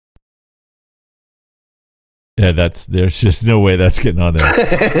Yeah, there's just no way that's getting on there.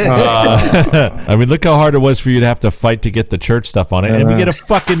 I mean, look how hard it was for you to have to fight to get the church stuff on it, and we get a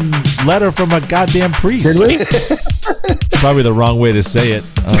fucking letter from a goddamn priest. Did we? Probably the wrong way to say it.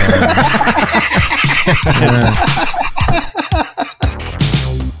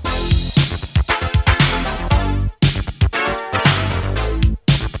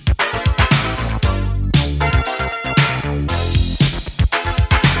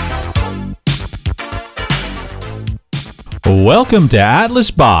 Welcome to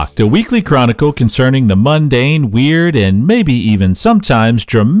Atlas Bach, a weekly chronicle concerning the mundane, weird, and maybe even sometimes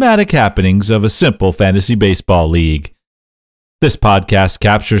dramatic happenings of a simple fantasy baseball league. This podcast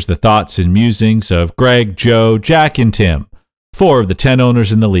captures the thoughts and musings of Greg, Joe, Jack, and Tim, 4 of the 10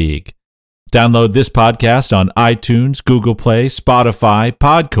 owners in the league. Download this podcast on iTunes, Google Play, Spotify,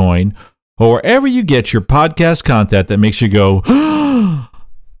 Podcoin, or wherever you get your podcast content that makes you go,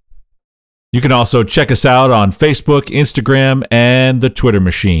 You can also check us out on Facebook, Instagram, and the Twitter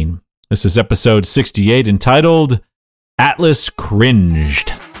machine. This is episode 68 entitled Atlas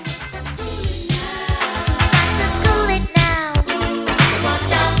Cringed.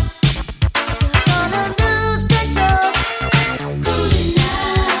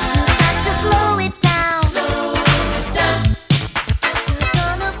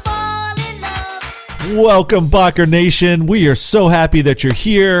 Welcome, Bacher Nation. We are so happy that you're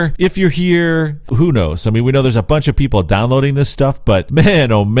here. If you're here, who knows? I mean, we know there's a bunch of people downloading this stuff, but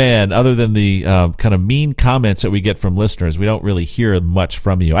man, oh man, other than the kind of mean comments that we get from listeners, we don't really hear much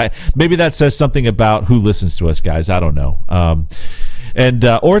from you. Maybe that says something about who listens to us, guys. I don't know.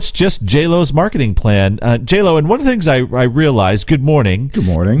 Or it's just J-Lo's marketing plan. J-Lo, and one of the things I realized, good morning,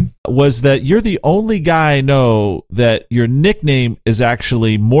 was that you're the only guy I know that your nickname is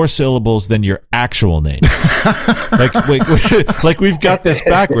actually more syllables than your actual name. like we've got this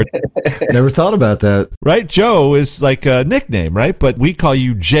backwards. Never thought about that. Right? Joe is like a nickname, right? But we call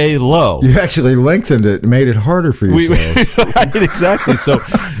you J-Lo. You actually lengthened it and made it harder for yourself. Right, exactly.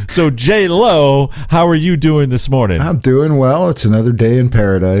 So J-Lo, how are you doing this morning? I'm doing well. It's another day in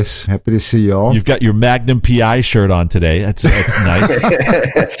paradise. Happy to see y'all. You've got your Magnum PI shirt on today. That's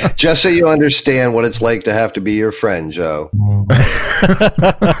nice. Just so you understand what it's like to have to be your friend, Joe.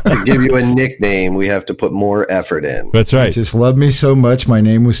 To give you a nickname, we have to put more effort in. That's right. You just love me so much. My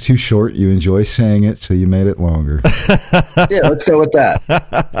name was too short. You enjoy saying it, so you made it longer. Yeah, let's go with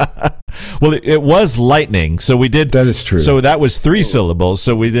that. Well, it was lightning, so we did. That is true. So that was 3 syllables.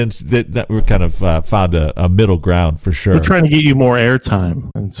 So we we kind of found a middle ground for sure. We're trying to get you more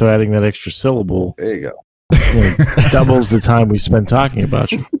airtime, and so adding that extra syllable, there you go, doubles the time we spend talking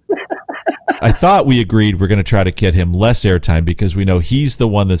about you. I thought we agreed we're going to try to get him less airtime because we know he's the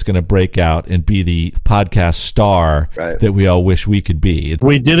one that's going to break out and be the podcast star that we all wish we could be.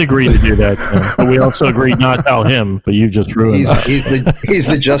 We did agree to do that, Tim, but we also agreed not to tell him, but you just ruined it. He's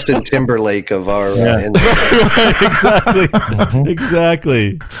the Justin Timberlake of our Exactly.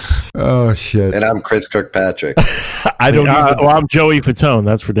 Exactly. Oh, shit. And I'm Chris Kirkpatrick. I'm Joey Fatone,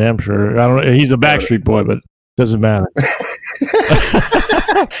 that's for damn sure. I don't know. He's a Backstreet Boy, but doesn't matter.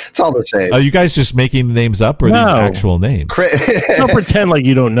 It's all the same. Are you guys just making the names up or these actual names? Don't pretend like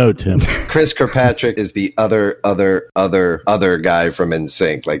you don't know, Tim. Chris Kirkpatrick is the other guy from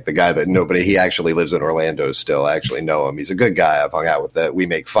NSYNC, like the guy that he actually lives in Orlando still. I actually know him. He's a good guy. I've hung out with that. We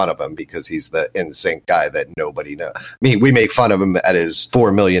make fun of him because he's the NSYNC guy that nobody knows. I mean, we make fun of him at his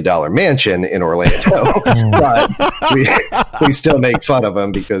 $4 million mansion in Orlando, but we still make fun of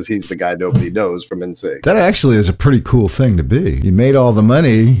him because he's the guy nobody knows from NSYNC. That actually is a pretty cool thing to be. You made all the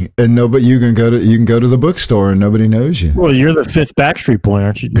money, and nobody you can go to the bookstore and nobody knows you. Well, you're the 5th Backstreet Boy,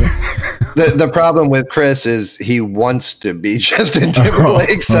 aren't you, Joe? The problem with Chris is he wants to be Justin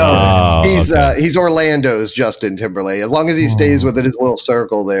Timberlake, so he's Orlando's Justin Timberlake. As long as he stays within his little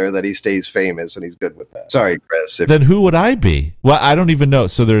circle there, that he stays famous, and he's good with that. Sorry, Chris. Then who would I be? Well, I don't even know.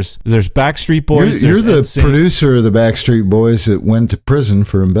 So there's Backstreet Boys. You're the producer of the Backstreet Boys that went to prison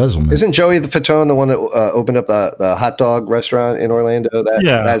for embezzlement. Isn't Joey Fatone the one that opened up the hot dog restaurant in Orlando?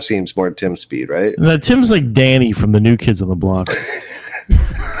 That seems more Tim's speed, right? No, Tim's like Danny from the New Kids on the Block.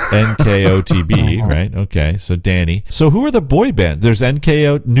 NKOTB, right? Okay, so Danny. So who are the boy bands? There's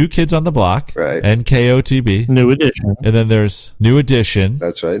NKO, New Kids on the Block, right? NKOTB, New Edition, and then there's New Edition.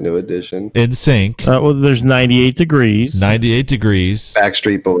 That's right, New Edition. NSYNC. Well, there's 98 Degrees. 98 Degrees.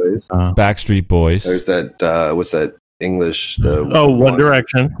 Backstreet Boys. Backstreet Boys. There's that. What's that? English. One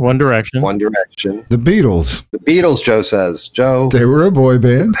Direction. One Direction. The Beatles. The Beatles, Joe says. Joe. They were a boy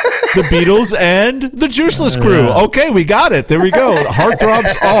band. The Beatles and the Juiceless Crew. Okay, we got it. There we go.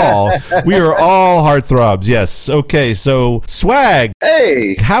 Heartthrobs all. We are all heartthrobs. Yes. Okay, so Swag.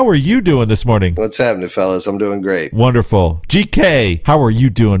 Hey. How are you doing this morning? What's happening, fellas? I'm doing great. Wonderful. GK, how are you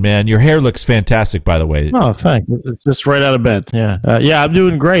doing, man? Your hair looks fantastic, by the way. Oh, thanks. It's just right out of bed. Yeah. I'm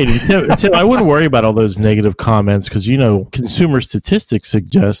doing great. And Tim, I wouldn't worry about all those negative comments because, consumer statistics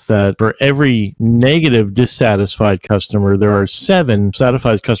suggest that for every negative dissatisfied customer, there are 7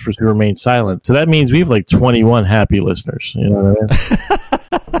 satisfied customers who remain silent. So that means we have like 21 happy listeners. You know what I mean?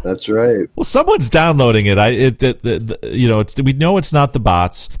 That's right. Well, someone's downloading it. We know it's not the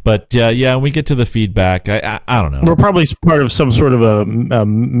bots, but when we get to the feedback, I don't know. We're probably part of some sort of a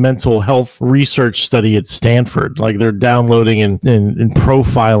mental health research study at Stanford. Like they're downloading and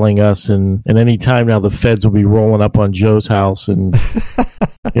profiling us, and any time now the feds will be rolling up on Joe's house and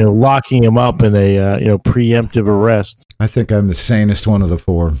locking him up in a preemptive arrest. I think I'm the sanest one of the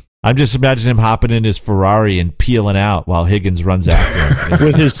 4. I'm just imagining him hopping in his Ferrari and peeling out while Higgins runs after him.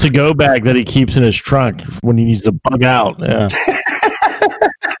 With his to-go bag that he keeps in his trunk when he needs to bug out. Yeah.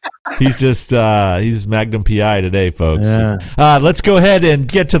 He's he's Magnum PI today, folks. Yeah. Let's go ahead and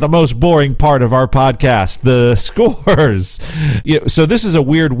get to the most boring part of our podcast, the scores. So this is a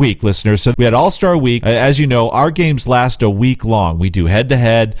weird week, listeners. So we had All-Star Week. As you know, our games last a week long. We do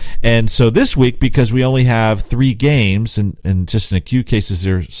head-to-head. And so this week, because we only have 3 games, and just in a few cases,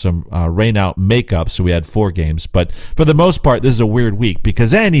 there's some rain-out makeup, so we had 4 games. But for the most part, this is a weird week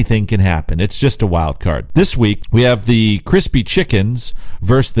because anything can happen. It's just a wild card. This week, we have the Crispy Chickens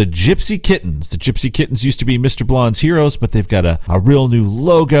versus the Gypsy Kittens. The Gypsy Kittens used to be Mr. Blonde's heroes, but they've got a real new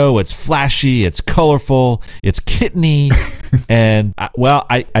logo. It's flashy, it's colorful, it's kitteny, and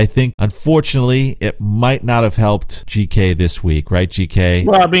I think unfortunately it might not have helped GK this week, right, GK?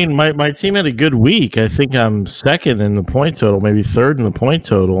 Well, I mean, my team had a good week. I think I'm second in the point total, maybe third in the point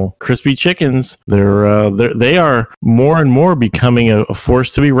total. Crispy Chickens, they are more and more becoming a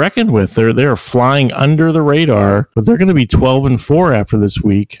force to be reckoned with. They are flying under the radar, but they're going to be 12-4 after this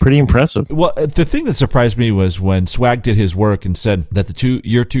week. Pretty impressive. Well, the thing that surprised me was when Swag did his work and said that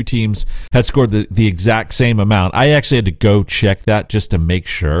your two teams had scored the exact same amount. I actually had to go check that just to make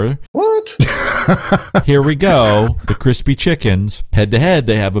sure. What? Here we go. The Crispy Chickens, head-to-head,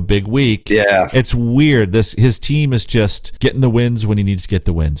 they have a big week. Yeah. It's weird. His team is just getting the wins when he needs to get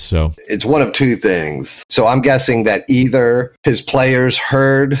the wins. So it's one of 2 things. So I'm guessing that either his players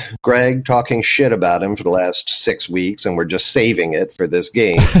heard Greg talking shit about him for the last 6 weeks and were just saving it for this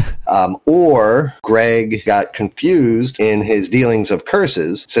game, or Greg got confused in his dealings of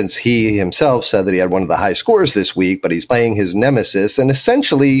curses, since he himself said that he had one of the high scores this week, but he's playing his nemesis and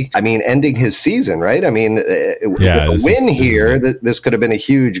essentially, ending his season, right? With a win here, this could have been a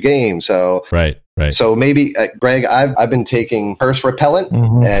huge game. So right. So maybe, Greg, I've been taking curse repellent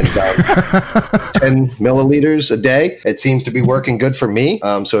and 10 milliliters a day. It seems to be working good for me.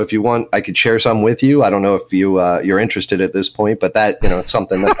 So if you want, I could share some with you. I don't know if you're interested at this point, but that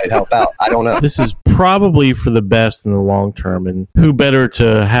something that might help out. I don't know. This is probably for the best in the long term, and who better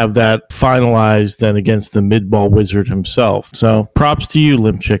to have that finalized than against the mid-ball wizard himself? So props to you,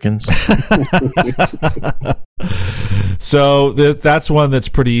 Limp Chickens. So that's one that's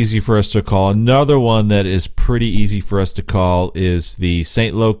pretty easy for us to call. Another one that is pretty easy for us to call is the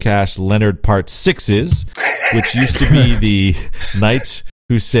St. Locash Leonard Part 6s, which used to be the Knights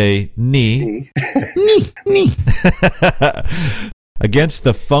Who Say Knee. Knee. Against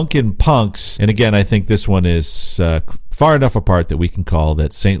the Funkin' Punks. And again, I think this one is far enough apart that we can call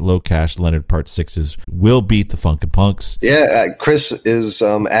that St. Locash Leonard Part 6s will beat the Funkin' Punks. Yeah, Chris is,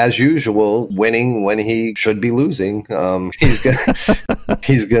 as usual, winning when he should be losing.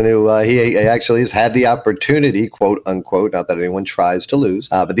 He actually has had the opportunity, quote unquote, not that anyone tries to lose,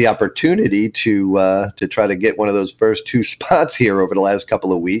 but the opportunity to try to get one of those first 2 spots here over the last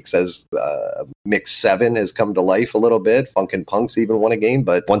couple of weeks as Mix 7 has come to life a little bit. Funkin' Punks even won a game,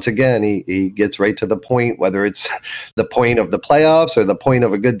 but once again, he gets right to the point, whether it's the point of the playoffs or the point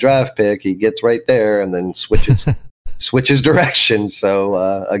of a good draft pick, he gets right there and then switches direction.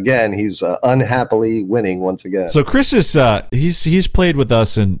 So again, he's unhappily winning once again. So Chris is he's played with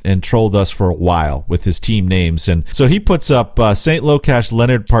us and trolled us for a while with his team names, and so he puts up St. Locash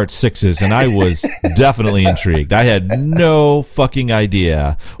Leonard Part 6s, and I was definitely intrigued. I had no fucking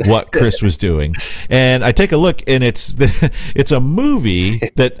idea what Chris was doing, and I take a look, and it's a movie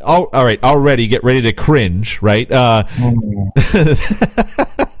that all right, already get ready to cringe, right?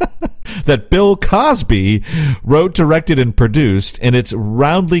 That Bill Cosby wrote, directed, and produced, and it's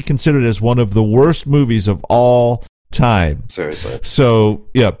roundly considered as one of the worst movies of all time. Seriously. So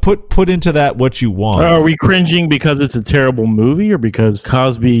yeah, put into that what you want. Are we cringing because it's a terrible movie, or because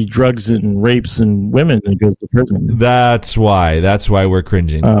Cosby drugs and rapes and women and goes to prison? That's why we're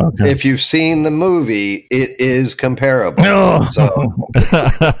cringing. Oh, okay. If you've seen the movie, it is comparable. No. So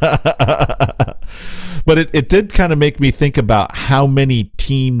But it did kind of make me think about how many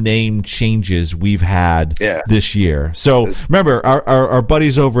team name changes we've had this year. So remember, our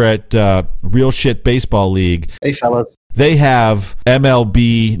buddies over at Real Shit Baseball League, hey, fellas. they have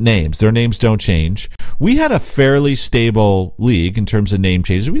MLB names. Their names don't change. We had a fairly stable league in terms of name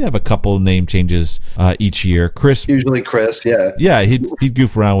changes. We'd have a couple name changes each year. Chris, Usually Chris, yeah. yeah, he'd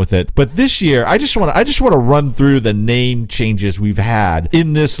goof around with it. But this year, I just want to run through the name changes we've had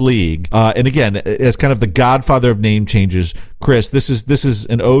in this league. And again, as kind of the godfather of name changes, Chris, this is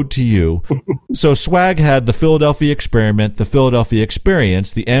an ode to you. So Swag had the Philadelphia Experiment, the Philadelphia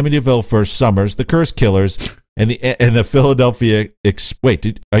Experience, the Amityville First Summers, the Curse Killers, and the Philadelphia.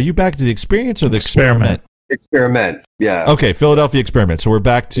 Are you back to the Experience or the Experiment? Experiment, yeah. Okay, Philadelphia Experiment. So we're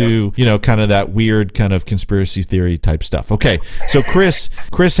back to, kind of that weird kind of conspiracy theory type stuff. Okay, so Chris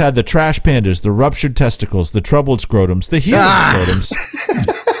had the Trash Pandas, the Ruptured Testicles, the Troubled Scrotums, the Healing Scrotums.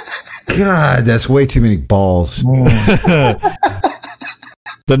 God, that's way too many balls.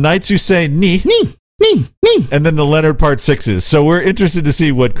 The Knights Who Say Knee. And then the Leonard Part 6s. So we're interested to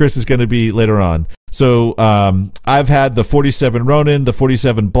see what Chris is going to be later on. So I've had the 47 Ronin, the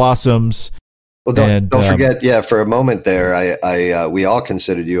 47 Blossoms. Well, don't forget, for a moment there, we all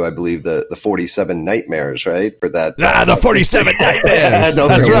considered you, I believe, the 47 Nightmares, right? For that. The 47 Nightmares.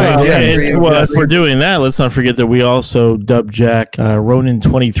 That's right. Yes. Well, if we're doing that, let's not forget that we also dubbed Jack Ronin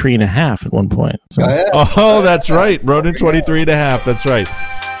 23.5 at one point. So. Oh, that's right. Ronin 23.5. That's right.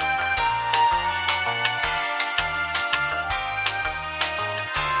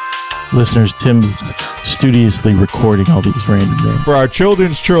 Listeners, Tim's studiously recording all these random names. For our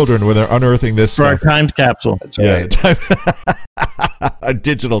children's children when they're unearthing this For stuff. our time capsule. That's right. A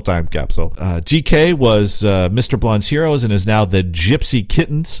digital time capsule. GK was Mr. Blonde's Heroes and is now the Gypsy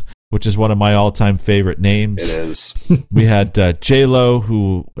Kittens, which is one of my all-time favorite names. It is. We had J-Lo,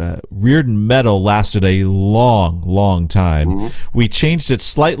 who Reardon Metal lasted a long, long time. Mm-hmm. We changed it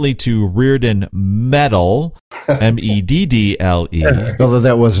slightly to Reardon Meddle, Meddle. Although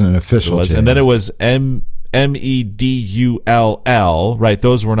that wasn't an official change. And then it was Medull, right?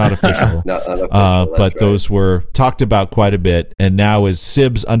 Those were not official. Not unofficial, but those were talked about quite a bit, and now is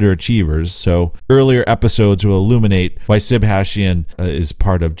Sib's Underachievers. So earlier episodes will illuminate why Sib Hashian is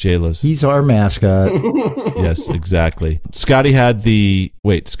part of JLo's. He's our mascot. Yes, exactly. Scotty had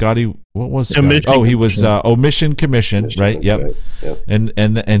what was Scotty? Omission Oh, he was Omission Commission, right? Yep. Right. Yep.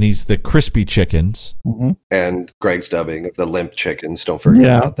 And he's the Crispy Chickens. Mm-hmm. And Greg's dubbing of the Limp Chickens. Don't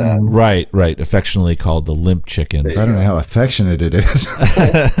forget about that. Right. Affectionately called the Limp Chickens. I don't know how affectionate it is.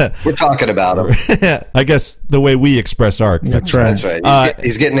 We're talking about him. I guess the way we express our affection. That's right. That's right.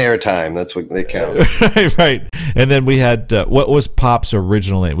 He's getting airtime. That's what they count. Right. And then we had, what was Pop's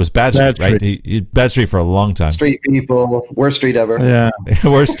original name? It was Bad Street, right? He Bad Street for a long time. Street people. Worst street ever. Yeah.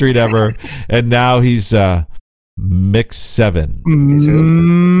 Worst street ever. And now he's Mix 7.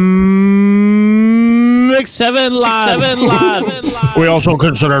 Mix 7 Live. We also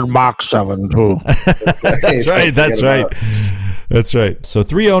considered Mach 7 too. That's right. That's right. So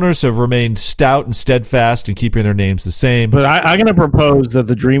 3 owners have remained stout and steadfast in keeping their names the same. But I'm going to propose that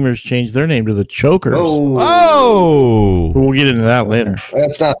the Dreamers change their name to the Chokers. Oh! We'll get into that later.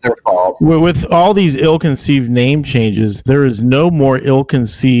 That's not their fault. With all these ill-conceived name changes, there is no more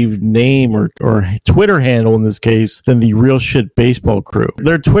ill-conceived name or Twitter handle in this case than the Real Shit Baseball Crew.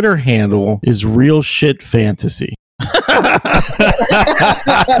 Their Twitter handle is Real Shit Fantasy.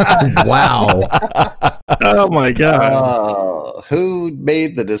 Wow. Oh my God. Who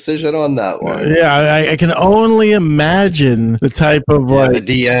made the decision on that one? Yeah, I can only imagine the type of The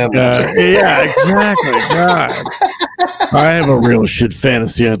DM. yeah, exactly. God. I have a real shit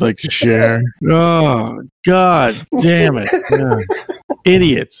fantasy I'd like to share. Oh, God damn it. Yeah.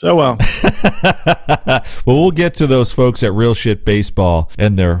 Idiots. Oh, well. Well, we'll get to those folks at Real Shit Baseball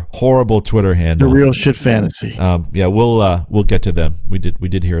and their horrible Twitter handle. The Real Shit Fantasy. Yeah, we'll get to them. We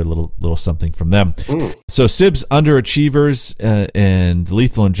did hear a little something from them. So Sib's Underachievers and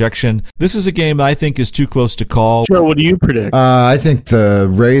Lethal Injection. This is a game I think is too close to call. Sure, what do you predict? I think the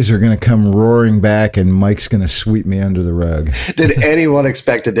Rays are going to come roaring back and Mike's going to sweep me under the rug. Did anyone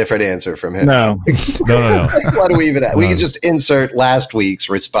expect a different answer from him? No. No. No. Why do we even we can just insert last week's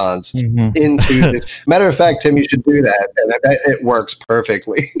response into this. Matter of fact, Tim, you should do that. And I bet it works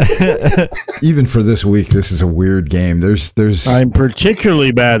perfectly. Even for this week, this is a weird game. There's I'm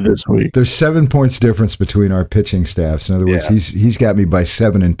particularly bad this week. There's 7 points difference between our pitching staffs. In other words, he's got me by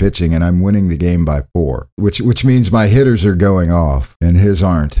 7 in pitching, and I'm winning the game by 4, which means my hitters are going off and his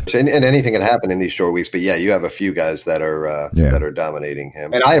aren't. And anything can happen in these short weeks, but you have a few guys that are dominating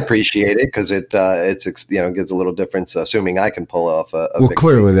him, and I appreciate it because it gives a little difference. Assuming I can pull off a well,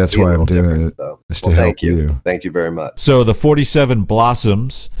 clearly that's why I'm doing it. Just to help you. Thank you very much. So the 47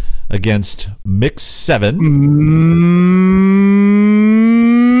 Blossoms against Mix 7.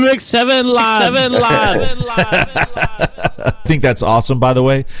 Mix 7 live. I think that's awesome, by the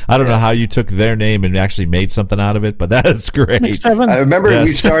way. I don't know how you took their name and actually made something out of it, but that is great. Mix 7. I remember we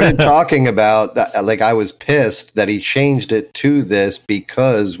started talking about that, like I was pissed that he changed it to this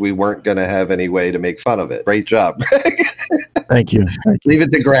because we weren't going to have any way to make fun of it. Great job, Greg. Thank you. Leave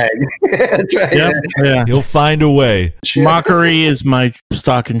it to Greg. That's right. Yeah. He'll find a way. Mockery is my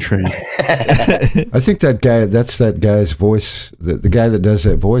stock and trade. I think that's that guy's voice, the guy that does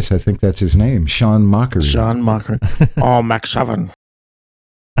that voice, I think that's his name, Sean Mockery. Sean Mockery. Oh, Max 7.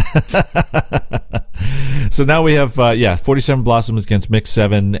 So now we have 47 Blossoms against Mix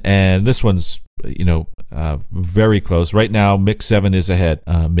 7, and this one's very close right now. Mix 7 is ahead.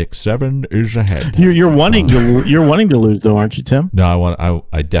 Mix 7 is ahead. You're wanting to lose though, aren't you, Tim? No,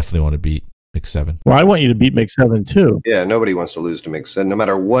 I definitely want to beat Mix 7. Well, I want you to beat Mix 7 too. Yeah, nobody wants to lose to Mix 7. No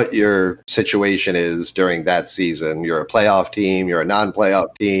matter what your situation is during that season, you're a playoff team, you're a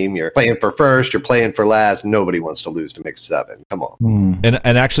non-playoff team, you're playing for first, you're playing for last. Nobody wants to lose to Mix 7. Come on.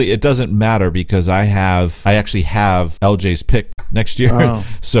 And actually, it doesn't matter because I actually have LJ's pick next year. Oh.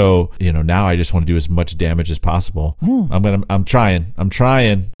 So now I just want to do as much damage as possible. I'm trying.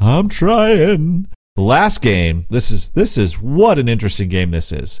 The last game, this is what an interesting game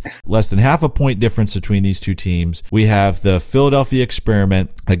this is. Less than half a point difference between these two teams. We have the Philadelphia Experiment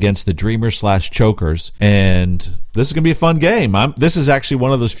against the Dreamers/Chokers, and this is going to be a fun game. This is actually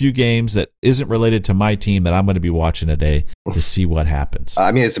one of those few games that isn't related to my team that I'm going to be watching today to see what happens.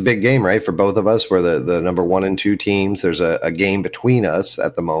 I mean, it's a big game, right? For both of us. We're the number 1 and 2 teams. There's a game between us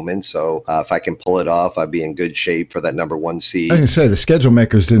at the moment. So if I can pull it off, I'd be in good shape for that number 1 seed. I can say the schedule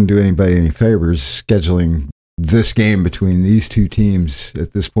makers didn't do anybody any favors scheduling this game between these two teams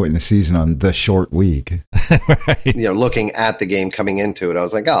at this point in the season on the short week. Right. Looking at the game coming into it, I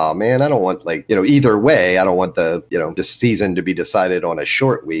was like, oh man, I don't want either way. I don't want this season to be decided on a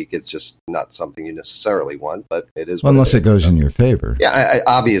short week. It's just not something you necessarily want, but it is. Well, unless it goes in your favor. Yeah,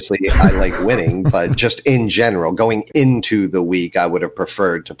 obviously I like winning, but just in general, going into the week, I would have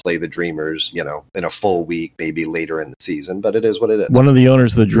preferred to play the Dreamers, in a full week, maybe later in the season, but it is what it is. One of the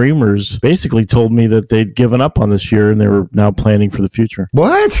owners of the Dreamers basically told me that they'd given up on this year and they were now planning for the future.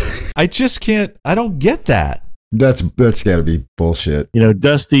 What? I don't get that. That's got to be bullshit.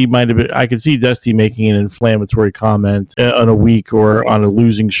 Dusty might have been. I could see Dusty making an inflammatory comment on a week or on a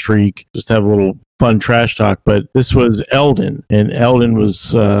losing streak, just to have a little fun trash talk. But this was Eldon, and Eldon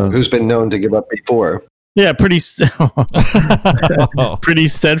was who's been known to give up before. Yeah, pretty steadfast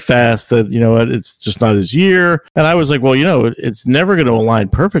that, it's just not his year. And I was like, well, it's never going to align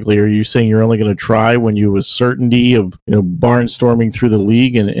perfectly. Are you saying you're only going to try when you have certainty of, barnstorming through the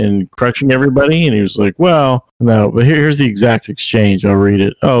league and crushing everybody? And he was like, well, no, but here's the exact exchange. I'll read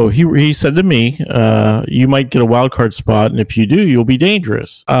it. Oh, he said to me, you might get a wild card spot, and if you do, you'll be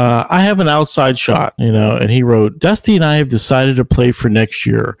dangerous. I have an outside shot, and he wrote, Dusty and I have decided to play for next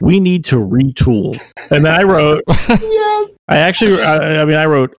year. We need to retool. And I wrote, yes. I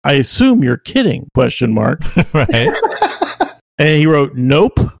wrote, I assume you're kidding, ? Right. And he wrote,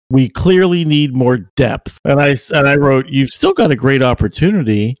 nope. We clearly need more depth. And I wrote, you've still got a great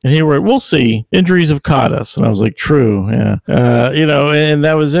opportunity. And he wrote, we'll see. Injuries have caught us. And I was like, true. Yeah. And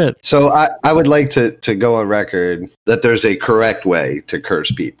that was it. So I would like to go on record that there's a correct way to curse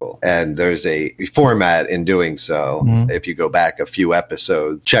people. And there's a format in doing so. Mm-hmm. If you go back a few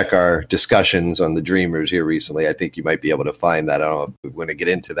episodes, check our discussions on the Dreamers here recently. I think you might be able to find that. I don't know if we want to get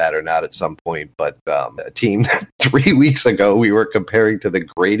into that or not at some point. But a team 3 weeks ago, we were comparing to the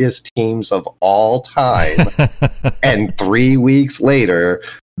greatest teams of all time. And 3 weeks later,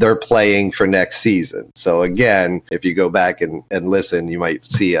 they're playing for next season. So again, if you go back and listen, you might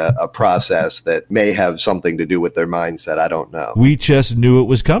see a process that may have something to do with their mindset. I don't know. We just knew it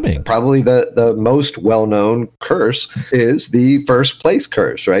was coming. Probably the most well-known curse is the first place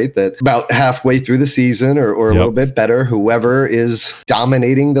curse, right? That about halfway through the season or a little bit better, whoever is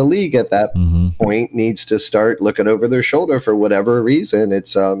dominating the league at that point needs to start looking over their shoulder for whatever reason.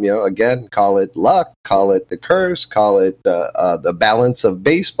 It's, again, call it luck, call it the curse, call it the balance of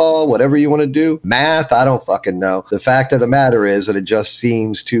baseball, whatever you want to do. Math, I don't fucking know. The fact of the matter is that it just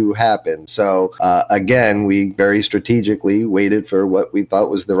seems to happen. So again, we very strategically waited for what we thought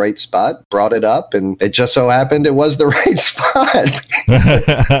was the right spot, brought it up, and it just so happened it was the right spot.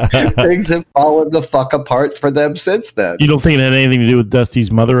 Things have fallen the fuck apart for them since then. You don't think it had anything to do with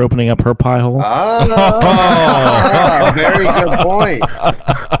Dusty's mother opening up her pie hole? Very good point.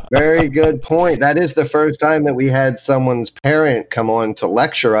 Very good point. That is the first time that we had someone's parent come on to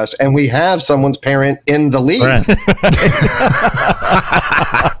lecture us, and we have someone's parent in the league. Right.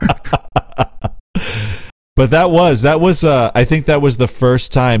 But that was I think that was the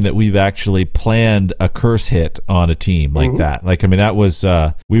first time that we've actually planned a curse hit on a team like that. Like, I mean, that was,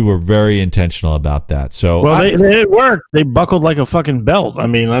 we were very intentional about that. So, well, it worked. They buckled like a fucking belt. I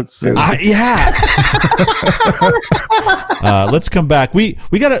mean, that's, yeah. Let's come back. We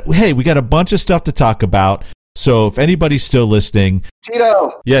got a bunch of stuff to talk about. So if anybody's still listening,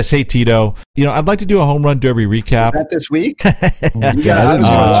 Tito. Yes, hey Tito. I'd like to do a home run derby recap. Is that this week? I was going to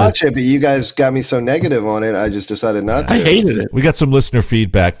watch it, but you guys got me so negative on it. I just decided not to. I hated it. We got some listener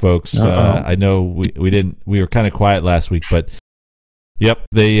feedback, folks. I know we were kind of quiet last week, but yep,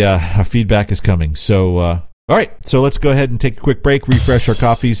 our feedback is coming. So all right, so let's go ahead and take a quick break, refresh our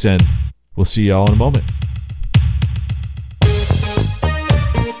coffees, and we'll see you all in a moment.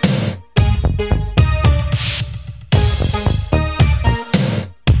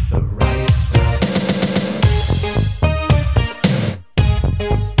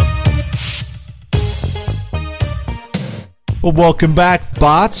 Well, welcome back,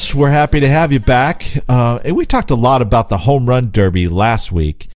 bots. We're happy to have you back. And we talked a lot about the home run derby last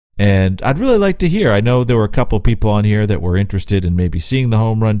week, and I'd really like to hear. I know there were a couple of people on here that were interested in maybe seeing the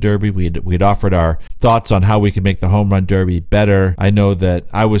home run derby. We'd offered our thoughts on how we could make the home run derby better. I know that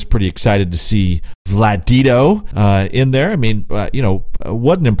I was pretty excited to see Vladito in there. I mean,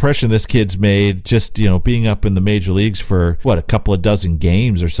 what an impression this kid's made just, being up in the major leagues for, a couple of dozen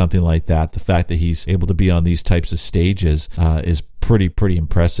games or something like that. The fact that he's able to be on these types of stages is pretty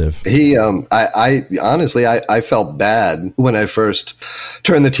impressive. He, I honestly, I felt bad when I first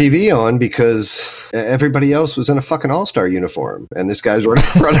turned the TV on because everybody else was in a fucking all-star uniform, and this guy's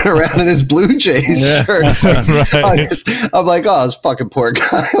running around in his Blue Jays shirt. Right. I'm like, oh, this fucking poor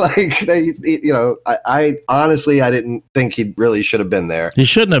guy. Like, I honestly, I didn't think he really should have been there. He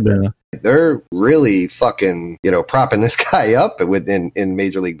shouldn't have been. They're really fucking, propping this guy up in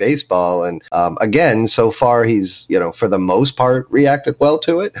Major League Baseball. And again, so far he's, for the most part, reacted well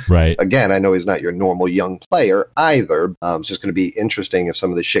to it. Right. Again, I know he's not your normal young player either. It's just going to be interesting if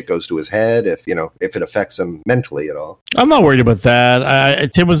some of this shit goes to his head, if it affects him mentally at all. I'm not worried about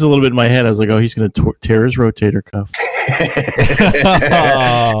that. Tim was a little bit in my head. I was like, oh, he's going to tear his rotator cuff.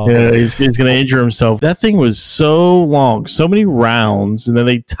 Yeah, he's going to injure himself. That thing was so long, so many rounds, and then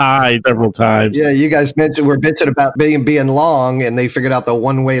they tied several times. Yeah, you guys were bitching about being long, and they figured out the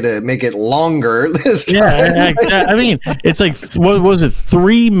one way to make it longer this time. Yeah, I mean, it's like, what was it,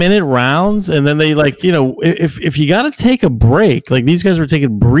 3-minute rounds? And then they if you got to take a break, like these guys were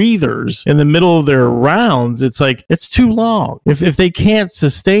taking breathers in the middle of their rounds, it's like, it's too long. If they can't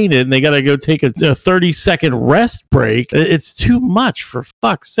sustain it and they got to go take a 30-second rest break, it's too much, for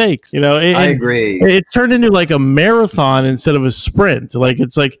fuck's sakes. I agree. It's turned into like a marathon instead of a sprint. Like,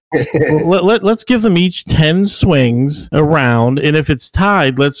 it's like, let's give them each 10 swings around, and if it's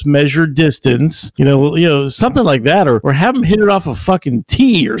tied, let's measure distance, something like that, or have them hit it off a fucking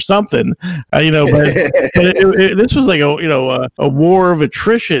tee or something, but this was like a war of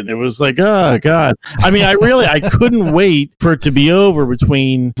attrition. It was like, oh god. I mean, I couldn't wait for it to be over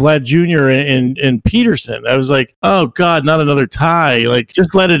between Vlad Jr. and Peterson. I was like, oh god, not another tie. Like,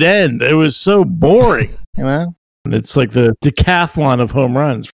 just let it end. It was so boring. It's like the decathlon of home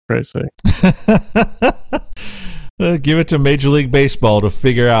runs, for Christ's sake. Give it to Major League Baseball to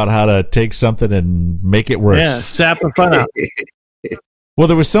figure out how to take something and make it worse. Yeah, sap the fun out. Well,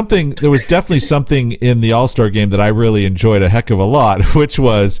 there was definitely something in the All-Star game that I really enjoyed a heck of a lot, which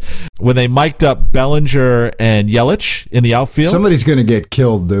was when they mic'd up Bellinger and Yelich in the outfield. Somebody's going to get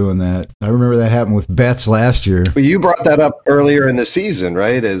killed doing that. I remember that happened with Betts last year. But you brought that up earlier in the season,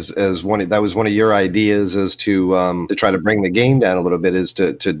 right? As that was one of your ideas as to try to bring the game down a little bit, is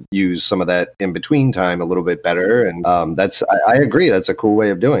to use some of that in between time a little bit better. And I agree. That's a cool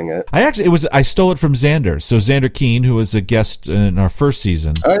way of doing it. I stole it from Xander. So Xander Keane, who was a guest in our first season,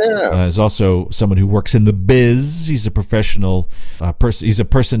 is also someone who works in the biz. He's a professional person. He's a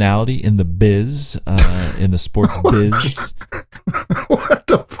personality in the biz, in the sports biz. What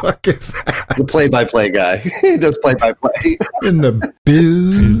the fuck is that? The play-by-play guy. He does play-by-play. In the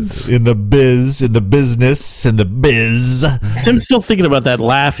biz. In the biz, in the business, in the biz. Tim's still thinking about that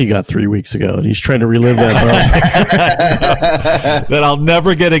laugh he got 3 weeks ago, and he's trying to relive that. That I'll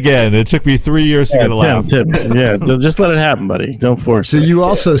never get again. It took me 3 years to get a laugh. Tim, just let it happen, buddy. Don't force it. So you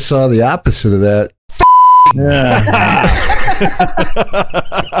also saw the opposite of that. Yeah.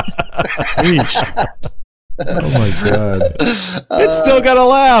 Oh my god! It's still got to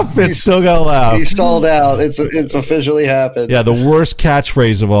laugh. It's still got to laugh. He stalled out. It's officially happened. Yeah, the worst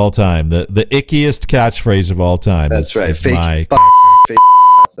catchphrase of all time. The ickiest catchphrase of all time. That's right. Is Fake. my Fake.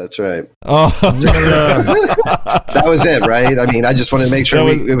 That's right. Oh, that was it, right? I mean, I just wanted to make sure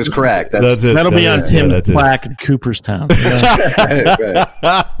it was correct. That's it. That'll be on Tim's it. plaque in Cooperstown. Right. That's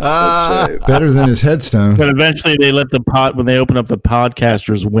right. Better than his headstone. But eventually, they let when they open up the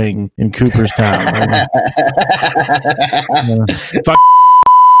podcasters wing in Cooperstown. Fuck.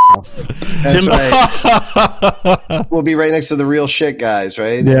 That's right. We'll be right next to the real shit guys,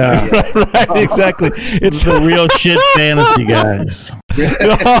 right? Yeah. Right, exactly. It's the real shit fantasy guys.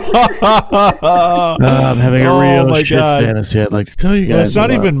 I'm having a real shit fantasy. I'd like to tell you guys. Well, it's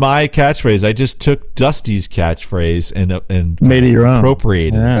not even my catchphrase. I just took Dusty's catchphrase and made it your own.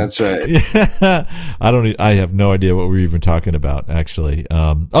 Appropriated. Yeah. That's right. I have no idea what we were even talking about, actually.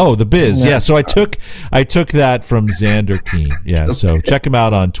 The biz. Yeah. So I took that from Xander Keane. Yeah. So check him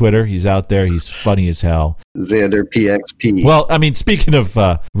out on Twitter. He's out there. He's funny as hell. Xander PXP. Well, I mean, speaking of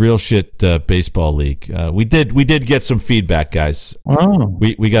real shit baseball league, we did get some feedback, guys. Oh.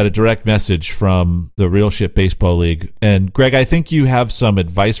 We got a direct message from the Real Shit Baseball League, and Greg, I think you have some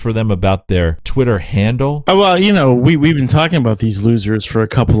advice for them about their Twitter handle. Oh, well, we've been talking about these losers for a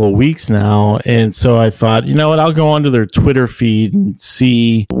couple of weeks now, and so I thought, you know what, I'll go onto their Twitter feed and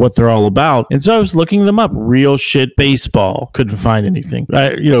see what they're all about. And so I was looking them up. Real Shit Baseball. Couldn't find anything.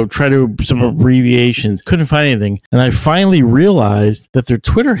 I try to some abbreviations. Couldn't find anything. And I finally realized that their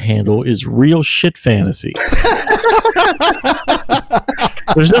Twitter handle is Real Shit Fantasy.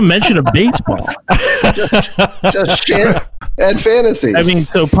 There's no mention of baseball. just shit and fantasy. I mean,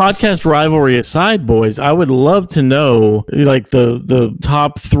 so podcast rivalry aside, boys, I would love to know like the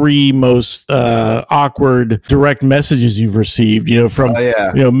top 3 most awkward direct messages you've received, from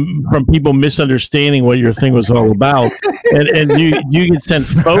from people misunderstanding what your thing was all about. and you get sent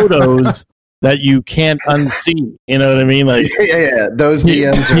photos that you can't unsee. You know what I mean? Like, yeah. Those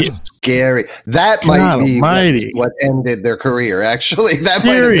DMs are scary. That might be what ended their career. Actually, that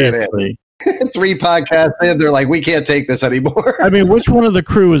seriously. Might have been it. 3 podcasts in, they're like, we can't take this anymore. I mean, which one of the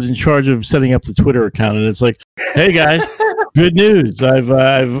crew is in charge of setting up the Twitter account? And it's like, hey guys, good news!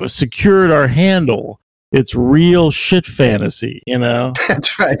 I've secured our handle. It's Real Shit Fantasy,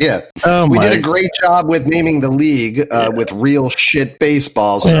 That's right, yeah. Oh, we did a great job with naming the league with Real Shit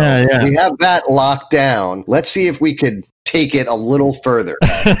Baseball. So we have that locked down. Let's see if we could take it a little further.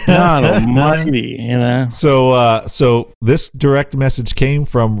 God almighty, So this direct message came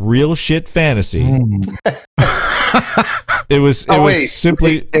from Real Shit Fantasy. It was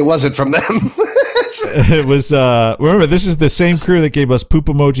simply... It wasn't from them. It was remember, this is the same crew that gave us poop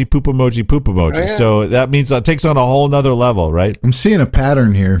emoji. Oh, yeah. So that means it takes on a whole nother level, right? I'm seeing a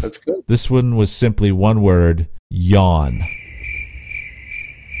pattern here. That's good. This one was simply one word: yawn.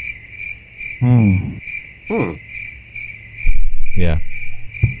 Yeah.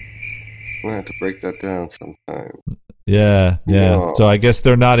 I'm gonna have to break that down sometime. Yeah. No. So I guess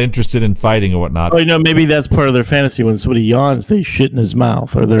they're not interested in fighting or whatnot. Oh, maybe that's part of their fantasy. When somebody yawns, they shit in his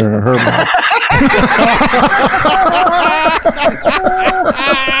mouth or her mouth.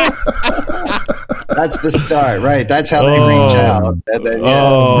 That's the start, right? That's how they reach out. That's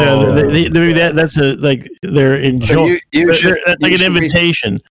they're enjoying. That's like an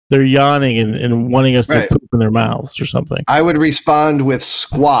invitation. They're yawning and wanting us to poop in their mouths or something. I would respond with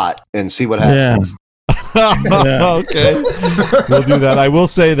squat and see what happens. Okay, we'll do that. I will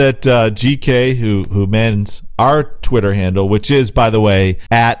say that GK, who mans our Twitter handle, which is, by the way,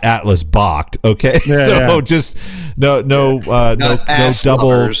 at Atlas Bocht. Okay, just no double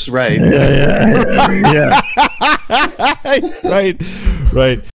lovers, right?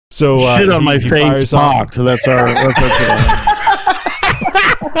 Right. So shit on my face, Bocht. That's our.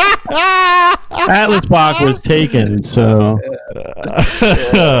 Atlas Bocht was taken, so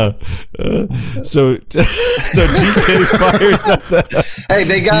GK fires at the. Hey,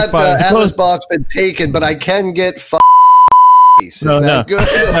 they got Atlas Bocht's been taken, but I can get No.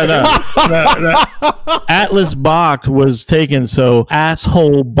 Atlas Bocht was taken, so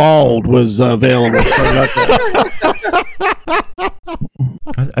asshole bald was available.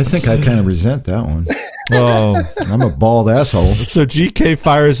 I think I kind of resent that one. Oh, I'm a bald asshole. So GK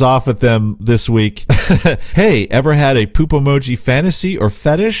fires off at them this week. Hey, ever had a poop emoji fantasy or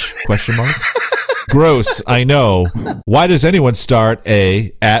fetish? ? Gross, I know. Why does anyone start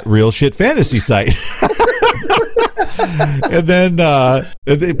at real shit fantasy site? And then, but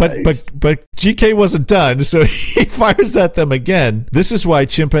GK wasn't done, so he fires at them again. This is why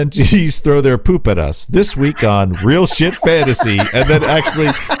chimpanzees throw their poop at us. This week on Real Shit Fantasy, and then actually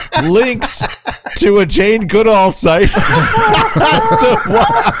links to a Jane Goodall site.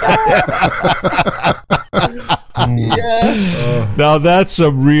 Now that's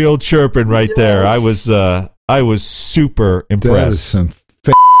some real chirping right there. I was super impressed. That is some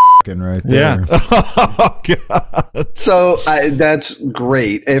right there. Oh God. So that's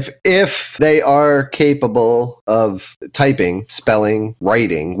great. If they are capable of typing, spelling,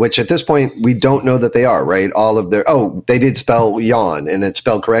 writing, which at this point we don't know that they are, right? All of their they did spell yawn and it's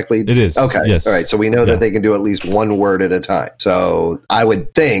spelled correctly. It is. Okay. Yes. All right. So we know that they can do at least one word at a time. So I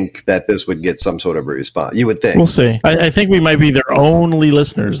would think that this would get some sort of a response. You would think. We'll see. I think we might be their only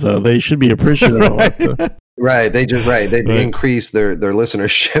listeners, though. They should be appreciative of Right. They increased their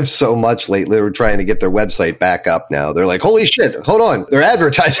listenership so much lately. They were trying to get their website back up now. They're like, holy shit, hold on. They're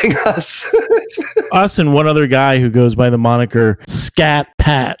advertising us. Us and one other guy who goes by the moniker Scat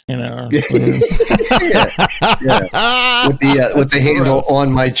Pat, you know. Yeah. With the handle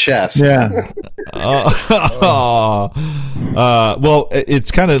on my chest. Yeah. Well, it's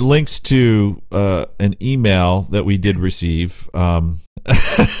kind of links to an email that we did receive.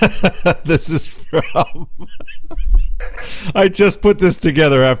 This is from. I just put this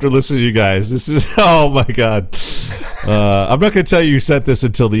together after listening to you guys. This is, oh my God. I'm not going to tell you sent this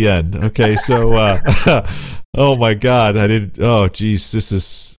until the end. Okay, so, oh my God, I didn't. Oh, geez, this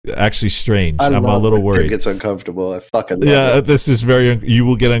is actually strange. I'm a little worried. It gets uncomfortable. I fucking love it. This is very. You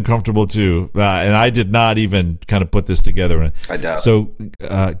will get uncomfortable too. And I did not even kind of put this together. I know. So,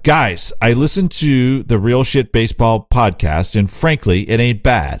 guys, I listened to the Real Shit Baseball podcast, and frankly, it ain't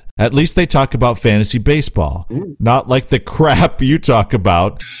bad. At least they talk about fantasy baseball, not like the crap you talk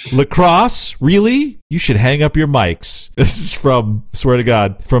about. Lacrosse, really? You should hang up your mics. This is from, swear to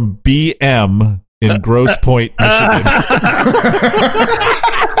God, from BM in Grosse Pointe, Michigan.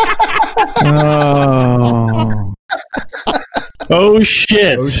 Oh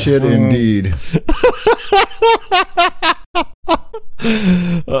shit! Oh shit! Indeed.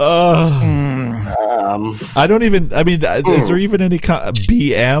 I don't even. I mean, is there even any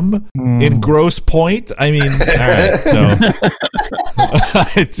BM in Grosse Pointe? I mean, all right. So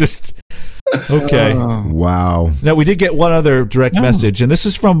I just okay. Wow. Now we did get one other direct message, and this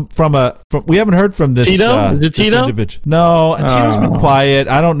is from we haven't heard from this. Tito? Is it Tito? No, Tito's been quiet.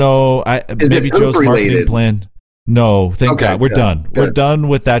 I don't know. Maybe Joe's marketing plan. No, thank God. We're done. Good. We're done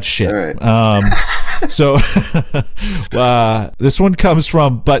with that shit. All right. So this one comes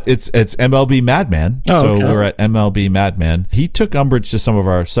from, but it's MLB Madman. We're at MLB Madman. He took umbrage to some of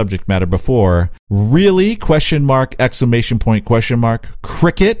our subject matter before. Really? ?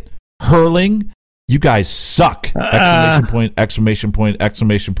 Cricket? Hurling? You guys suck! ! Boy,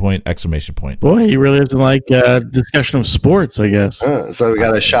 he really doesn't like discussion of sports, I guess. So we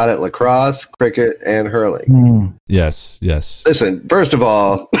got a shot at lacrosse, cricket, and hurling. Yes. Listen, first of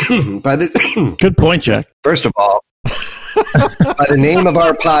all, good point, Jack. First of all, by the name of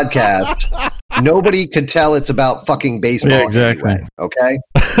our podcast, nobody could tell it's about fucking baseball anyway, okay?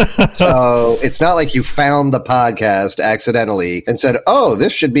 So it's not like you found the podcast accidentally and said, oh,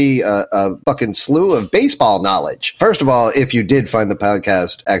 this should be a fucking slew of baseball knowledge. First of all, if you did find the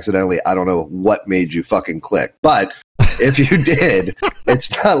podcast accidentally, I don't know what made you fucking click. But if you did,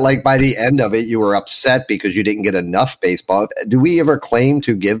 it's not like by the end of it you were upset because you didn't get enough baseball. Do we ever claim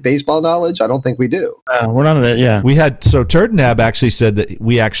to give baseball knowledge? I don't think we do. We're not in it, yeah. We had, so Turd Nab actually said that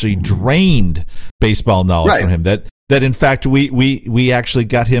we actually drained baseball knowledge from him. That that in fact we actually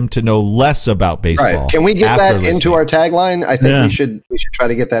got him to know less about baseball. Right. Can we get that into our tagline? I think we should try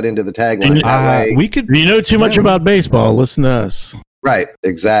to get that into the tagline. We could. If you know too much about baseball, listen to us. Right.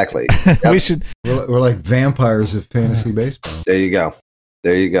 Exactly. We should. We're like vampires of fantasy baseball. There you go.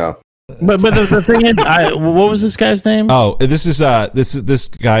 But the thing is, what was this guy's name? Oh, this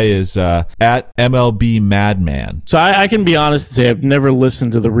guy is at MLB Madman. So I can be honest and say I've never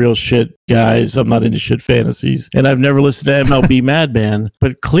listened to the real shit guys. I'm not into shit fantasies, and I've never listened to MLB Madman.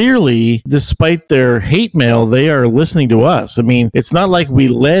 But clearly, despite their hate mail, they are listening to us. I mean, it's not like we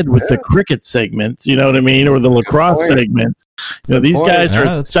led with the cricket segment, you know what I mean, or the lacrosse segment. You know, these guys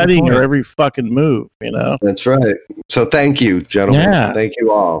are studying our every fucking move. You know, that's right. So thank you, gentlemen. Yeah. Thank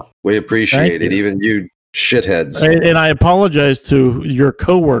you all. We appreciate it. Even you shitheads. And I apologize to your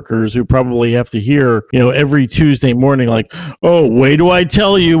coworkers who probably have to hear, you know, every Tuesday morning, like, oh, wait do I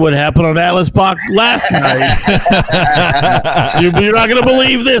tell you what happened on Atlas Bach last night. You're not going to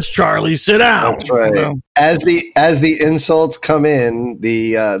believe this, Charlie. Sit down. That's right. You know? As the insults come in,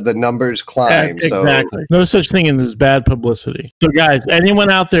 the numbers climb. Exactly. No such thing as bad publicity. So, guys,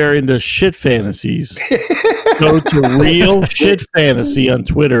 anyone out there into shit fantasies, go to Real Shit Fantasy on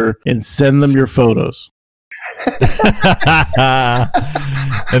Twitter and send them your photos.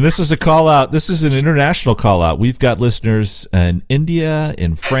 And this is a call out. This is an international call out. We've got listeners in India,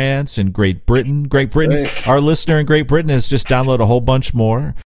 in France, in Great Britain. Right. Our listener in Great Britain has just downloaded a whole bunch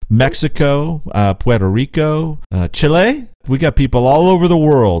more. Mexico, Puerto Rico, Chile. We got people all over the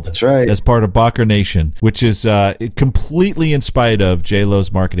world. That's right. As part of Bacher Nation, which is completely in spite of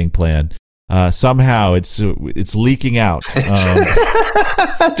J-Lo's marketing plan. Somehow it's leaking out.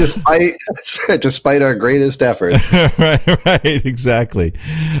 Despite our greatest effort. right, exactly.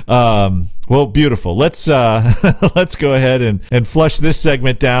 Well, beautiful. Let's go ahead and flush this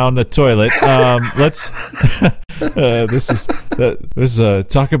segment down the toilet. This is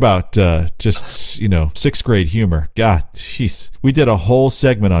talk about just, you know, 6th grade humor. God, jeez. We did a whole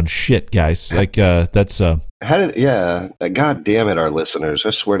segment on shit, guys. Like that's God damn it, our listeners. I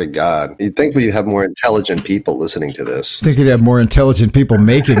swear to God. You'd think we'd have more intelligent people listening to this. I think you'd have more intelligent people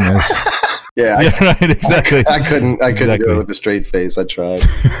making this. Right, exactly. I couldn't do it with a straight face. I tried.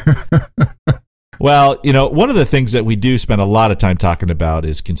 Well, you know, one of the things that we do spend a lot of time talking about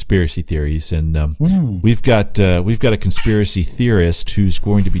is conspiracy theories, and we've got a conspiracy theorist who's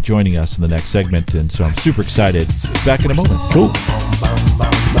going to be joining us in the next segment, and so I'm super excited. Back in a moment. Cool.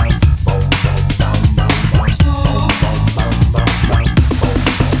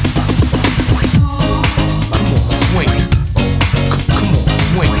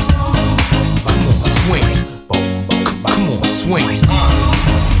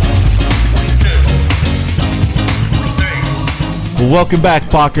 Welcome back,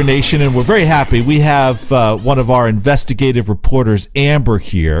 Bacher Nation, and we're very happy. We have one of our investigative reporters, Amber,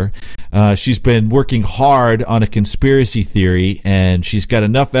 here. She's been working hard on a conspiracy theory, and she's got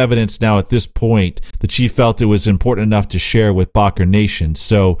enough evidence now at this point that she felt it was important enough to share with Bacher Nation.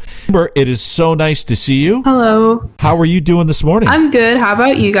 So, Amber, it is so nice to see you. Hello. How are you doing this morning? I'm good. How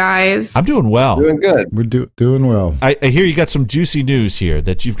about you guys? I'm doing well. Doing good. We're doing well. I hear you got some juicy news here,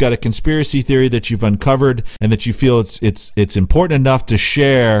 that you've got a conspiracy theory that you've uncovered and that you feel it's important enough to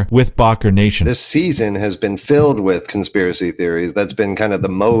share with Bacher Nation. This season has been filled with conspiracy theories. That's been kind of the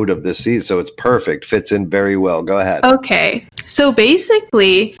mode of this season, so it's perfect. Fits in very well. Go ahead. Okay. So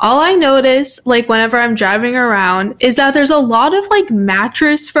basically, all I notice, like whenever I'm driving around, is that there's a lot of like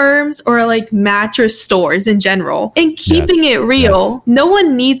mattress firms or like mattress stores in general. And keeping it real, no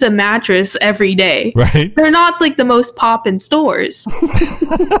one needs a mattress every day. Right. They're not like the most poppin' stores.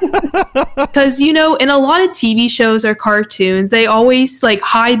 Because, you know, in a lot of TV shows or cartoons, they always like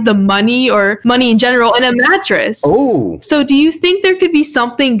hide the money or money in general in a mattress. Oh. So do you think there could be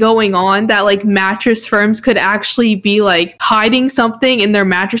something going on that like mattress firms could actually be like hiding something in their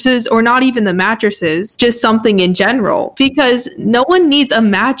mattresses, or not even the mattresses, just something in general? Because no one needs a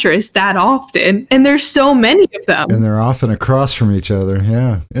mattress that often, and there's so many of them. And they're often across from each other.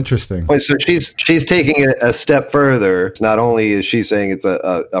 Yeah, interesting. Wait, so she's taking it a step further. Not only is she saying it's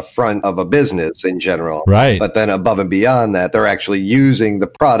a front of a business in general, right, but then above and beyond that, they're actually using the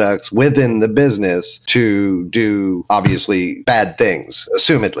products within the business to do obviously bad things,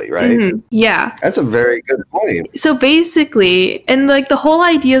 assumedly, right? right? Yeah. That's a very good point. So basically, and like the whole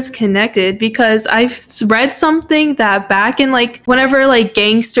idea is connected because I've read something that back in like whenever like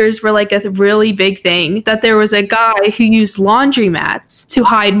gangsters were like a really big thing, that there was a guy who used laundromats to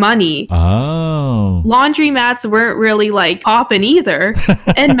hide money. Oh. Laundromats weren't really like popping either,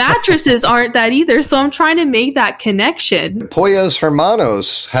 and mattresses aren't that either. So I'm trying to make that connection. Pollos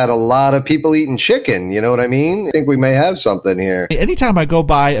Hermanos had a lot of people eating chicken. You know what I mean? I think we may have something here. Anytime I go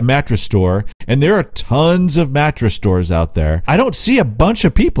by a mattress store, and there are tons of mattress stores out there, I don't see a bunch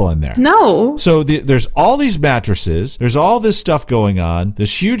of people in there. No. So there's all these mattresses, there's all this stuff going on,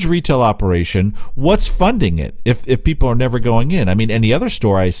 this huge retail operation. What's funding it if people are never going in? I mean, any other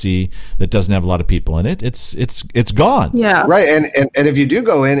store I see that doesn't have a lot of people in it, it's gone. Yeah. Right. And if you do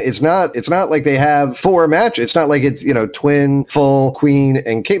go in, it's not like they have 4 mattresses. It's not like it's, twin, full, queen,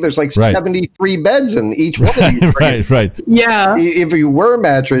 and king. There's like 73 beds in each one of these. Right. Yeah. If you were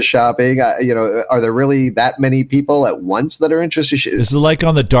mattress shopping, are there really that many people at once that are interested? Is it like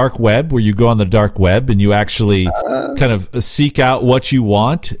on the dark web where you go on the dark web and you actually kind of seek out what you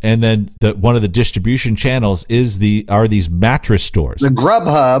want, and then one of the distribution channels are these mattress stores? The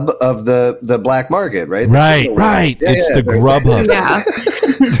Grubhub of the black market, right? Right. It's the Grubhub. Yeah.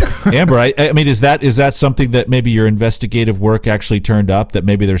 Amber, I mean, is that something that maybe your investigative work actually turned up, that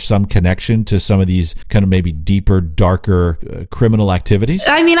maybe there's some connection to some of these kind of maybe deeper, darker criminal activities?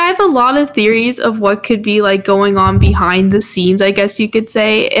 I mean, I have a lot of theories of what could be like going on behind the scenes, I guess you could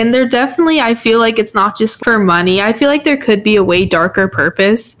say. And they're definitely, I feel like it's not just for money. I feel like there could be a way darker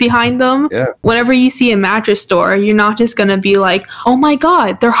purpose behind them. Yeah. Whenever you see a mattress store, you're not just going to be like, oh my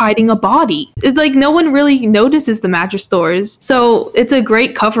God, they're hiding a body. It's like no one really notices the mattress stores. So it's a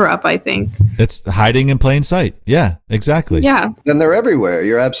great cover up, I think. It's hiding in plain sight. Yeah, exactly. Yeah. And they're everywhere.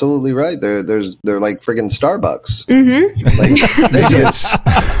 You're absolutely right. They're like friggin' Starbucks. Mm-hmm. This is.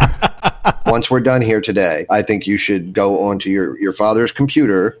 Once we're done here today, I think you should go onto your father's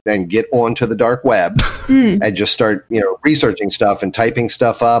computer and get onto the dark web and just start, researching stuff and typing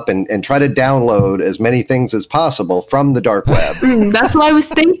stuff up and try to download as many things as possible from the dark web. That's what I was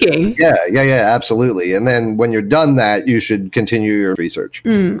thinking. Yeah, absolutely. And then when you're done that, you should continue your research.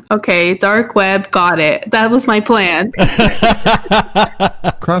 Okay, dark web, got it. That was my plan.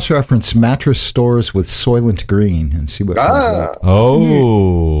 Cross-reference mattress stores with Soylent Green and see what comes up.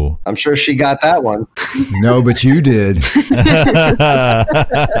 Oh. I'm sure she got that one. No, but you did.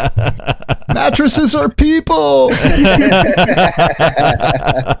 Mattresses are people.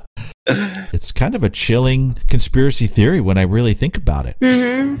 It's kind of a chilling conspiracy theory when I really think about it.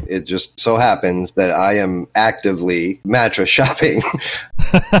 Mm-hmm. It just so happens that I am actively mattress shopping.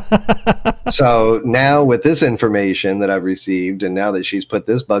 So now with this information that I've received, and now that she's put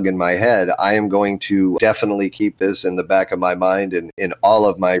this bug in my head, I am going to definitely keep this in the back of my mind and in all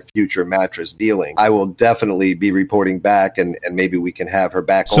of my future mattress dealing. I will definitely be reporting back, and maybe we can have her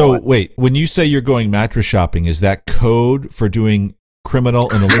back on. So wait, when you say you're going mattress shopping, is that code for doing criminal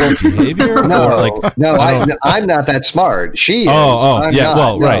and illicit behavior? No, or I'm not that smart. She is. I'm not.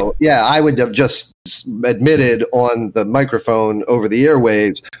 well, No. right. Yeah, I would have just admitted on the microphone over the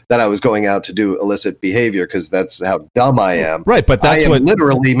airwaves that I was going out to do illicit behavior because that's how dumb I am. Right, but that's I am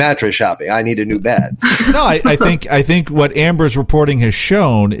literally mattress shopping. I need a new bed. No, I think what Amber's reporting has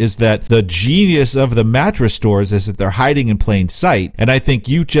shown is that the genius of the mattress stores is that they're hiding in plain sight, and I think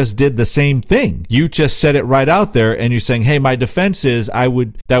you just did the same thing. You just said it right out there, and you're saying, "Hey, my defense is that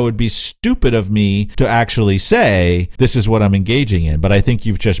would be stupid of me to actually say this is what I'm engaging in." But I think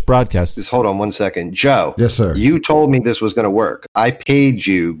you've just broadcast. Just hold on one second. Joe. Yes, sir. You told me this was going to work. I paid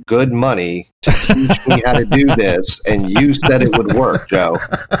you good money to teach me how to do this, and you said it would work, Joe.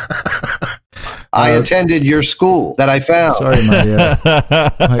 I attended your school that I found. Sorry,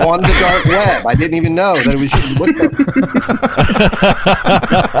 on the dark web. I didn't even know that it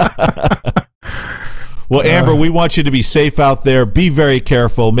was. Well, Amber, we want you to be safe out there. Be very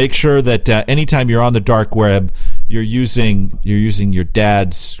careful. Make sure that anytime you're on the dark web, you're using your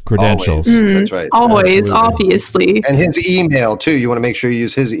dad's credentials. Always. That's right. Always, obviously. And his email, too. You want to make sure you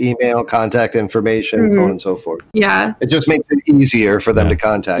use his email, contact information, so on and so forth. Yeah. It just makes it easier for them to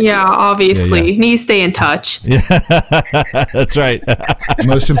contact you. Yeah, obviously. Need to stay in touch. Yeah, that's right.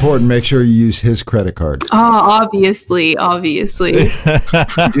 Most important, make sure you use his credit card. Oh, obviously. You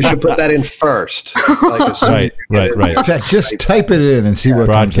should put that in first. Right. In fact, just type it in and see what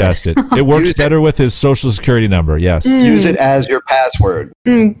broadcast comes it. It works better with his social security number. Yes. Use it as your password.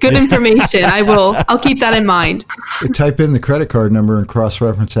 Good information. I'll keep that in mind. Type in the credit card number and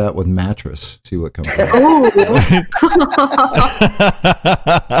cross-reference that with mattress. See what comes up.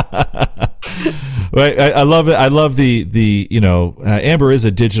 Right, I love it. I love the Amber is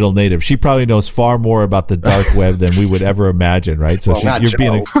a digital native. She probably knows far more about the dark web than we would ever imagine, right? So you're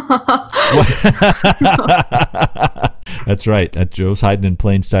being That's right. Joe's hiding in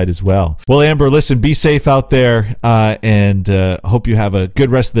plain sight as well. Well, Amber, listen, be safe out there, and hope you have a good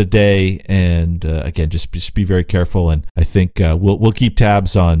rest of the day. And again, just be very careful. And I think we'll keep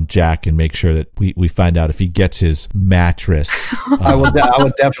tabs on Jack and make sure that we find out if he gets his mattress. I will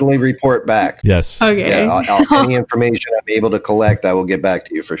definitely report back. Yes. Okay. Yeah, any information I'm able to collect, I will get back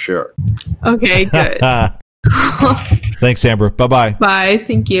to you for sure. Okay, good. Thanks, Amber. Bye-bye. Bye.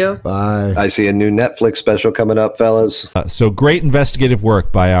 Thank you. Bye. I see a new Netflix special coming up, fellas. So great investigative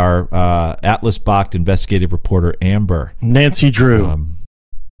work by our Atlas Bocht investigative reporter, Amber. Nancy Drew.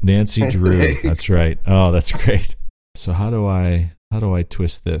 Nancy Drew. That's right. Oh, that's great. So how do I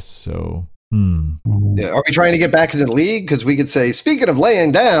twist this? So Yeah, are we trying to get back into the league? Because we could say, speaking of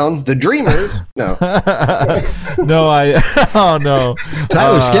laying down, the Dreamers. No. Oh no.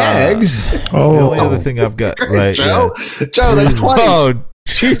 Tyler Skaggs. The only other thing I've got. Right, Joe, that's twice. Oh,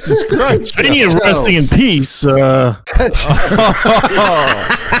 Jesus Christ. Speaking of resting in peace. Joe,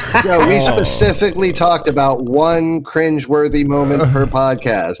 we specifically talked about one cringeworthy moment per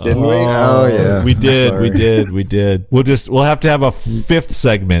podcast, didn't we? Oh, yeah. We did. We'll have to have a fifth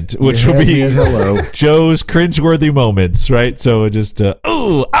segment, which will be hello. Joe's cringeworthy moments, right? So just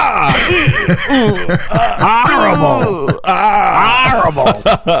horrible.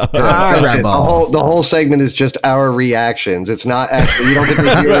 The whole segment is just our reactions. It's not actually, you don't get to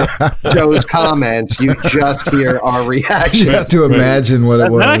hear Joe's comments. You just hear our reactions. You have to imagine what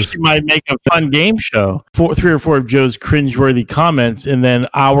it was. That actually might make a fun game show. 3 or 4 of Joe's cringeworthy comments, and then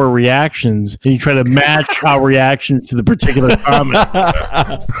our reactions. And you try to match our reactions to the particular comment.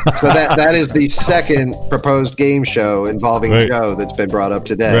 So that is the second proposed game show involving Joe that's been brought up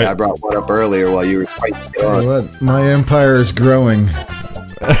today. Right. I brought one up earlier while you were fighting it on. My empire is growing.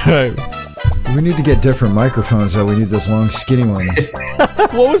 We need to get different microphones, though. We need those long, skinny ones.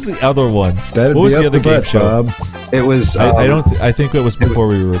 What was the other one? That'd what was be the up other the game butt, show? Bob. It was. I think it was before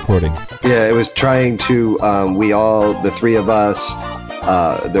we were recording. Yeah, it was trying to. The three of us.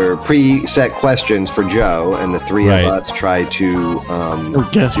 There are preset questions for Joe, and the three of us try to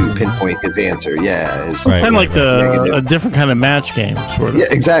pinpoint his answer. Yeah, kind of like a different kind of match game, sort of. Yeah,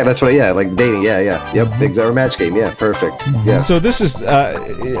 exactly. That's what. Yeah, like dating. Yeah. Yep. Exactly. Match game. Yeah. Perfect. Yeah. So this is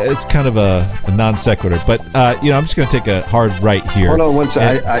it's kind of a non sequitur, but I'm just going to take a hard right here. Hold on one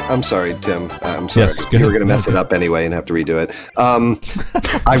second. I'm sorry, Tim. I'm sorry. Yes, you were going to mess it up anyway and have to redo it.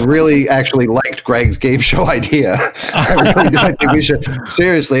 I really actually liked Greg's game show idea. I really do. I think we should.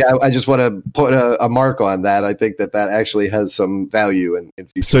 Seriously, I just want to put a mark on that. I think that actually has some value in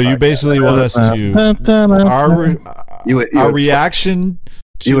future. So you basically want us to our reaction.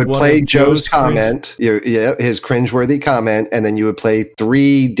 You would play Joe's comment, his cringeworthy comment, and then you would play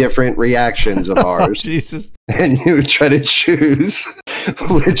 3 different reactions of ours. Jesus. And you would try to choose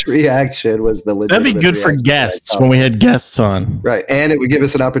which reaction was the legitimate. That'd be good for guests when we had guests on. Right. And it would give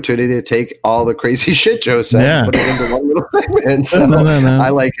us an opportunity to take all the crazy shit Joe said and put it into one little segment. So no. I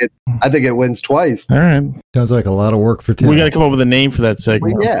like it. I think it wins twice. All right. Sounds like a lot of work for Tim. We got to come up with a name for that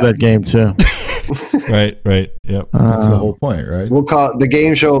segment, for that game, too. Right. Yep. That's the whole point, right? We'll call the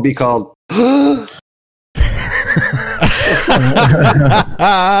game show will be called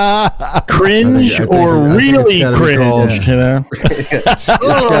Cringe or really cringe, you know? It's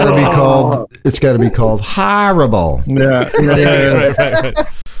got to be called horrible. Yeah. Right.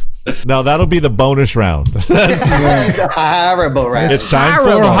 Now that'll be the bonus round. That's the horrible round. It's time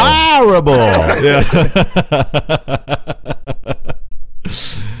for horrible. Yeah.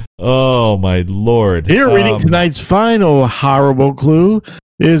 Oh my Lord! Here, reading tonight's final horrible clue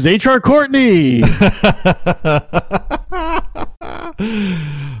is H.R. Courtney.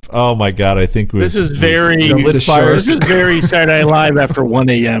 Oh my God! I think this is very This is very Saturday Night Live after 1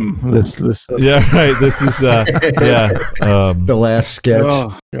 a.m. This. Yeah, right. This is the last sketch.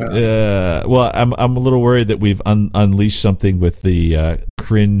 Oh, yeah. Well, I'm a little worried that we've unleashed something with the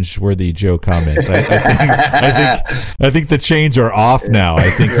cringe-worthy Joe comments. I think the chains are off now. I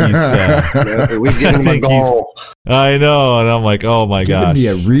think he's. We've given him a goal. I know, and I'm like, oh my gosh. Give me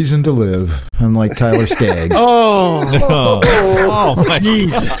a reason to live, unlike Tyler Skaggs. Oh my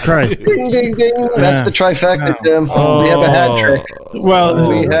Jesus Christ! Ding, ding, ding. That's the trifecta, Jim. We have a hat trick. Well,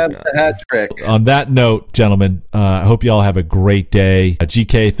 we have the hat trick. On that note, gentlemen, I hope you all have a great day.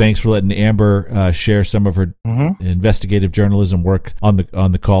 GK, thanks for letting Amber share some of her investigative journalism work on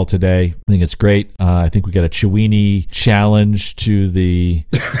the call today. I think it's great. I think we got a Chewini challenge to the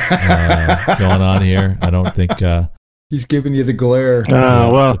going on here. I don't think He's giving you the glare.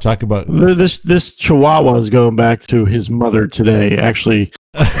 Well, so talk about this Chihuahua is going back to his mother today. Actually,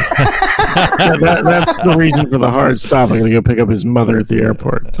 that's the reason for the hard stop. I'm going to go pick up his mother at the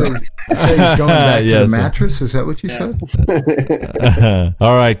airport. So he's going back to the mattress? Is that what you said?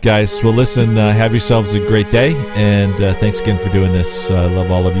 All right, guys. Well, listen, have yourselves a great day, and thanks again for doing this. I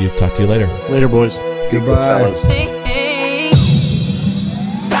love all of you. Talk to you later. Later, boys. Goodbye.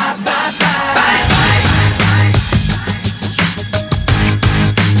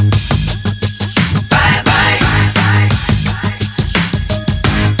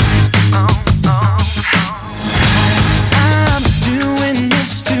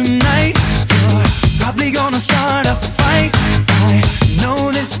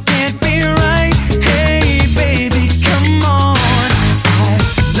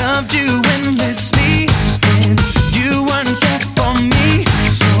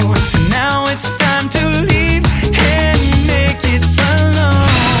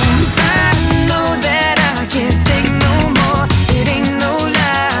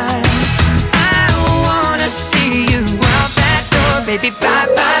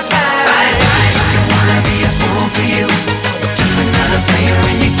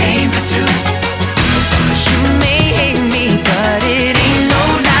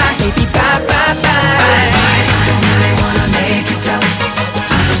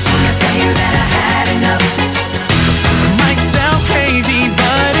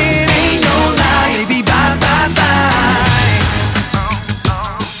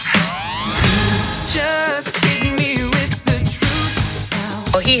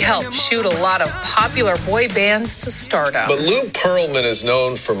 Shoot a lot of popular boy bands to stardom. But Lou Pearlman is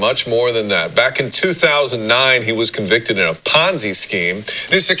known for much more than that. Back in 2009, he was convicted in a Ponzi scheme.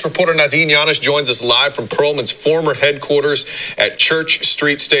 News 6 reporter Nadine Yanush joins us live from Pearlman's former headquarters at Church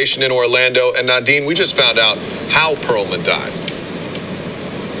Street Station in Orlando. And Nadine, we just found out how Pearlman died.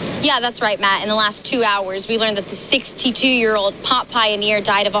 Yeah, that's right, Matt. In the last 2 hours, we learned that the 62-year-old pop pioneer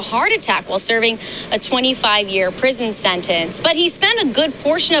died of a heart attack while serving a 25-year prison sentence. But he spent a good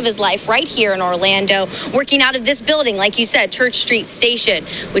portion of his life right here in Orlando, working out of this building, like you said, Church Street Station,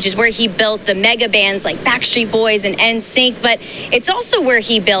 which is where he built the mega bands like Backstreet Boys and NSYNC. But it's also where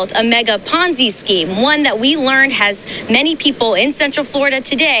he built a mega Ponzi scheme, one that we learned has many people in Central Florida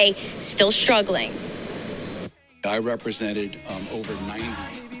today still struggling. I represented over 90.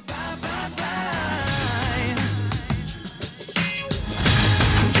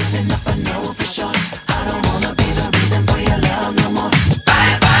 I know for sure I don't wanna be the reason for your love no more.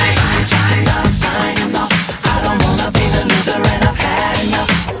 Bye bye, I'm checking out, I'm signing off. I don't wanna be the loser and I've had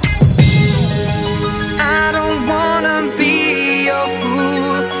enough. I don't wanna be your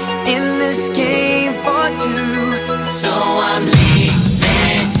fool in this game for two. So I'm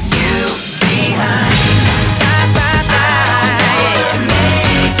leaving you behind. Bye bye bye.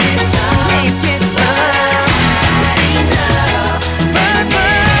 Make it tough. Make it tough. Enough. Bye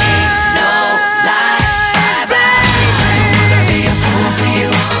bye.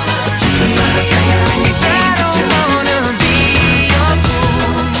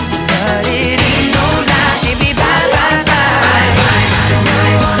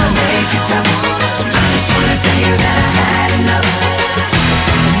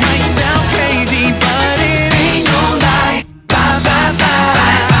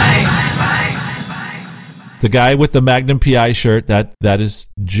 The guy with the Magnum PI shirt, that is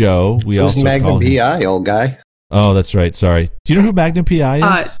Joe. We Who's also Magnum call him... PI, old guy? Oh, that's right. Sorry. Do you know who Magnum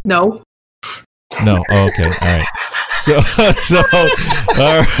PI is? No. No. Oh, okay. All right. So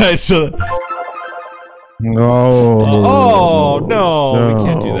all right. So. No. No. We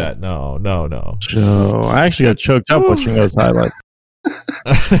can't do that. No. Joe, I actually got choked up watching those highlights.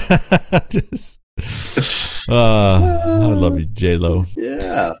 I love you, J-Lo.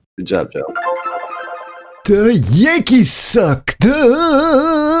 Yeah. Good job, Joe. The Yankees suck.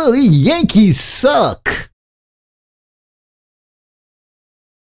 The Yankees suck.